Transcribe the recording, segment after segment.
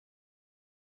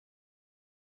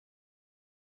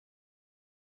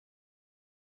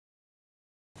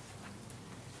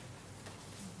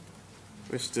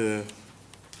wish to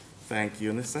thank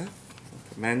UNICEF,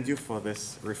 commend you for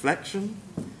this reflection,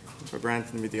 and for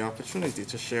granting me the opportunity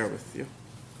to share with you.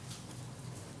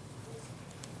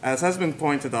 As has been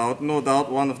pointed out, no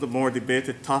doubt one of the more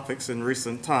debated topics in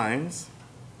recent times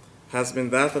has been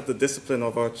that of the discipline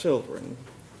of our children.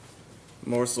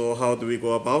 More so, how do we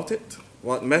go about it?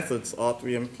 What methods ought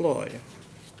we employ?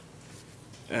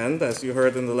 And as you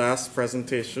heard in the last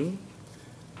presentation,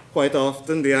 quite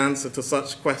often the answer to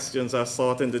such questions are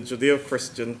sought in the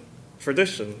Judeo-Christian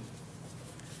tradition.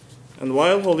 And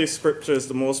while Holy Scripture is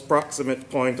the most proximate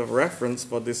point of reference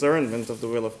for discernment of the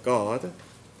will of God,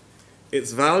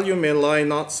 its value may lie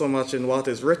not so much in what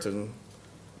is written,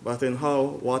 but in how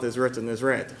what is written is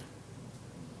read.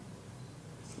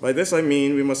 By this I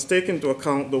mean we must take into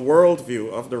account the worldview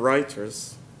of the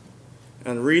writers,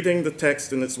 and reading the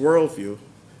text in its worldview,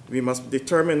 we must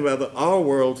determine whether our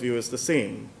worldview is the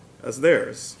same as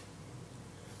theirs.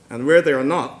 And where they are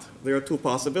not, there are two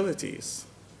possibilities.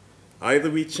 Either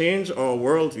we change our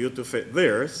worldview to fit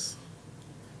theirs,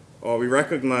 or we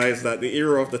recognize that the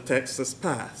era of the text has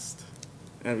passed,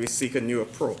 and we seek a new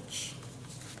approach.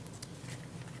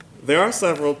 There are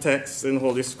several texts in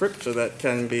Holy Scripture that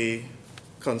can be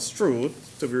construed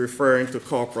to be referring to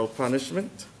corporal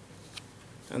punishment,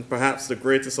 and perhaps the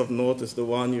greatest of note is the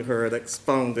one you heard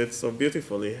expounded so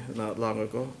beautifully not long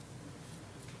ago,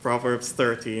 Proverbs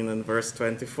 13 and verse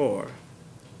 24.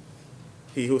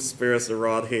 He who spares the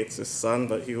rod hates his son,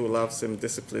 but he who loves him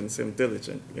disciplines him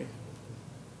diligently.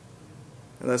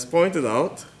 And as pointed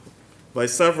out by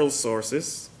several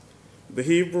sources, the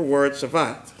Hebrew word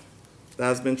shavat, that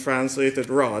has been translated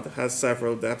rod, has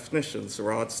several definitions: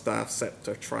 rod, staff,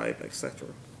 scepter, tribe, etc.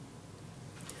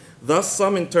 Thus,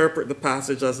 some interpret the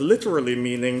passage as literally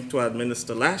meaning to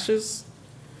administer lashes,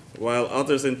 while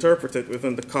others interpret it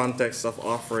within the context of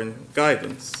offering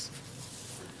guidance.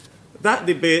 That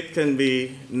debate can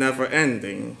be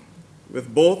never-ending,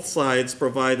 with both sides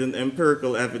providing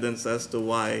empirical evidence as to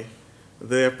why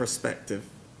their perspective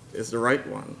is the right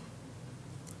one.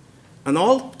 An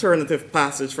alternative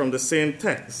passage from the same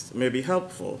text may be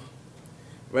helpful.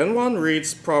 When one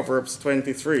reads Proverbs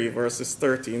 23, verses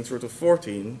 13 through to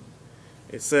 14,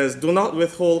 it says, "Do not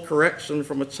withhold correction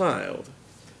from a child,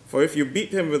 for if you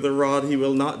beat him with a rod, he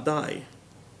will not die.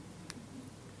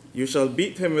 You shall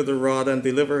beat him with a rod and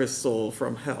deliver his soul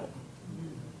from hell."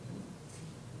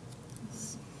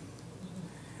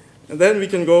 And then we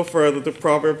can go further to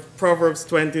Proverbs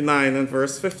 29 and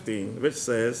verse 15, which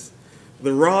says,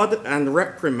 "The rod and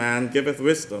reprimand giveth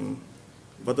wisdom,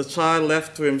 but the child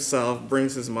left to himself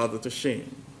brings his mother to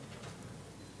shame."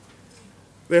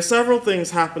 There are several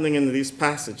things happening in these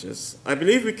passages. I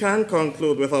believe we can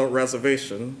conclude without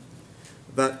reservation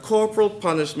that corporal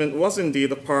punishment was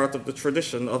indeed a part of the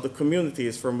tradition of the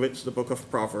communities from which the book of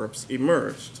Proverbs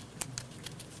emerged.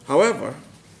 However,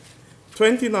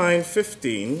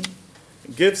 29:15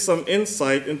 gives some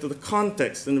insight into the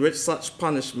context in which such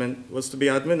punishment was to be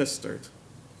administered.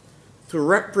 To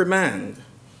reprimand,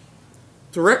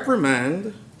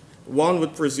 one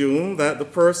would presume that the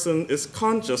person is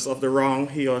conscious of the wrong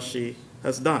he or she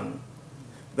has done,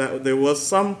 that there was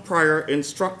some prior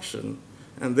instruction,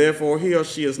 and therefore he or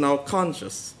she is now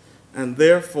conscious, and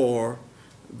therefore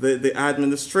the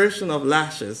administration of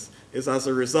lashes is as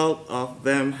a result of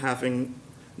them having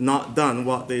not done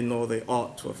what they know they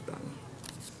ought to have done.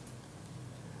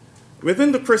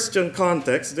 Within the Christian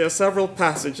context, there are several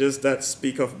passages that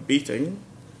speak of beating.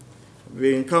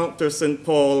 We encounter St.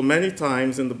 Paul many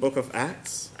times in the book of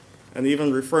Acts, and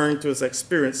even referring to his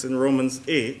experience in Romans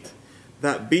 8,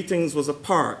 that beatings was a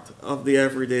part of the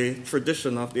everyday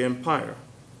tradition of the empire.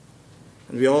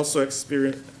 And we also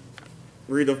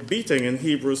read of beating in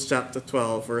Hebrews chapter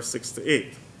 12, verse 6 to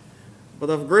 8. But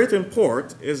of great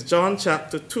import is John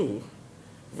chapter 2,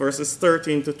 verses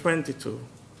 13 to 22,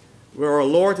 where our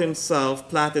Lord himself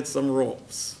plaited some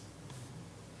ropes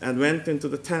and went into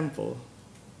the temple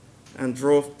and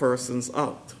drove persons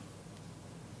out.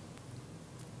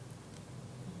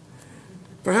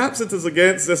 Perhaps it is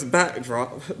against this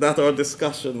backdrop that our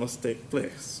discussion must take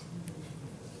place.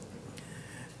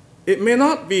 It may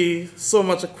not be so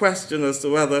much a question as to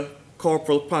whether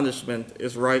corporal punishment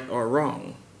is right or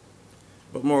wrong,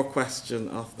 but more a question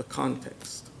of the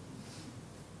context.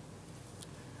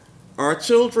 Are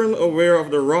children aware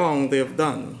of the wrong they have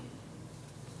done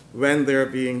when they're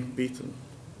being beaten?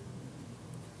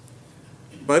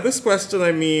 By this question,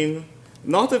 I mean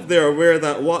not if they're aware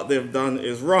that what they've done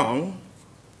is wrong,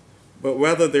 but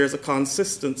whether there's a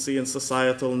consistency in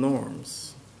societal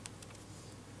norms,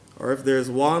 or if there's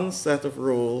one set of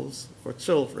rules for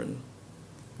children,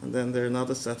 and then there's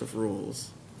another set of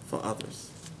rules for others.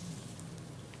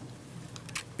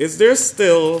 Is there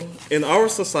still, in our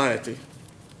society,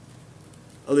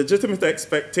 a legitimate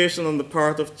expectation on the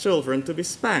part of children to be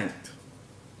spanked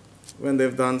when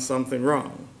they've done something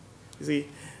wrong? You see,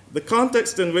 the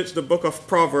context in which the book of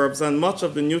Proverbs and much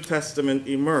of the New Testament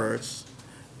emerged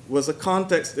was a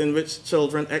context in which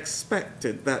children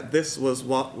expected that this was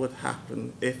what would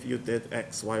happen if you did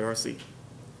X, Y, or Z.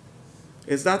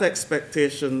 Is that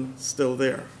expectation still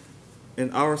there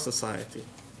in our society?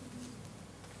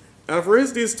 I've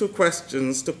raised these two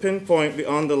questions to pinpoint the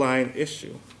underlying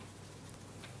issue.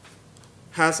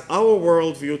 Has our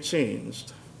worldview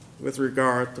changed with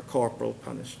regard to corporal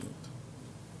punishment?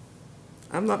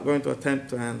 I'm not going to attempt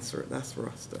to answer it. That's for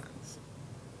us to answer.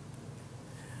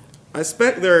 I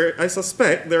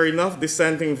suspect there are enough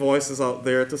dissenting voices out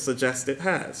there to suggest it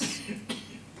has.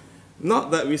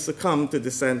 Not that we succumb to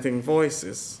dissenting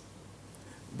voices,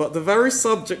 but the very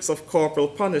subjects of corporal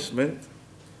punishment,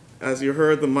 as you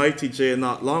heard the mighty J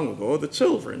not long ago, the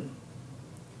children,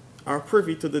 are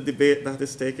privy to the debate that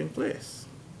is taking place.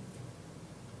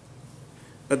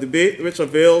 A debate which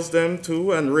avails them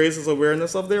to and raises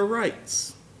awareness of their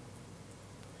rights.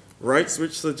 Rights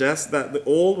which suggest that the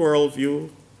old worldview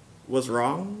was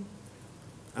wrong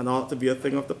and ought to be a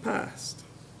thing of the past.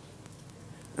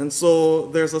 And so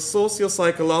there's a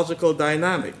socio-psychological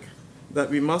dynamic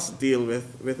that we must deal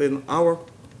with within our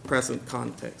present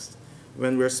context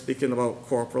when we're speaking about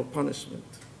corporal punishment.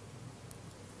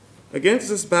 Against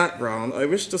this background, I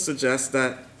wish to suggest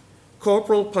that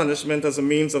corporal punishment as a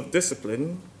means of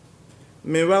discipline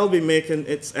may well be making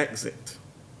its exit.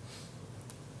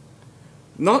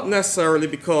 Not necessarily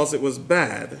because it was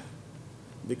bad,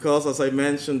 because, as I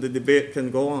mentioned, the debate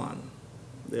can go on.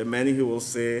 There are many who will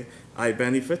say, I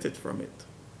benefited from it.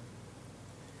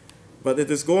 But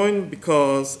it is going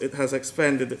because it has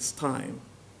expended its time.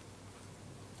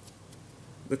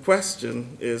 The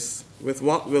question is, with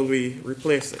what will we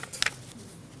replace it?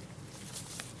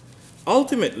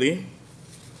 Ultimately,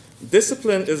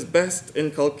 discipline is best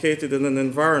inculcated in an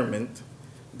environment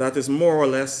that is more or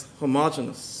less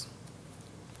homogeneous,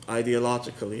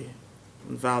 ideologically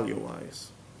and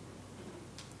value-wise.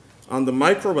 On the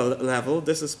micro level,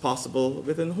 this is possible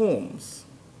within homes.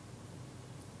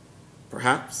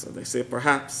 Perhaps, and I say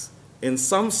perhaps, in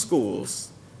some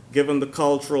schools, given the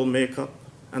cultural makeup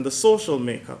and the social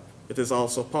makeup, it is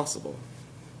also possible.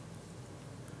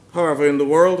 However, in the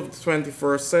world of the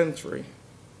 21st century,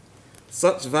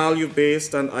 such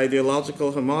value-based and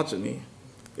ideological homogeny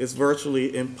is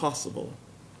virtually impossible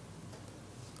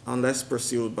unless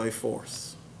pursued by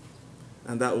force.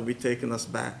 And that will be taking us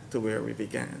back to where we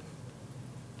began.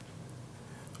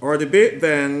 Our debate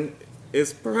then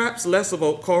is perhaps less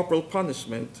about corporal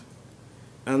punishment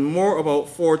and more about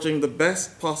forging the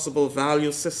best possible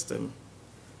value system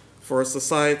for a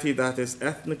society that is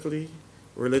ethnically,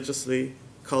 religiously,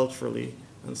 culturally,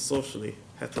 and socially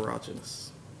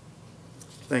heterogeneous.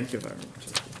 Thank you very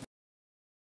much.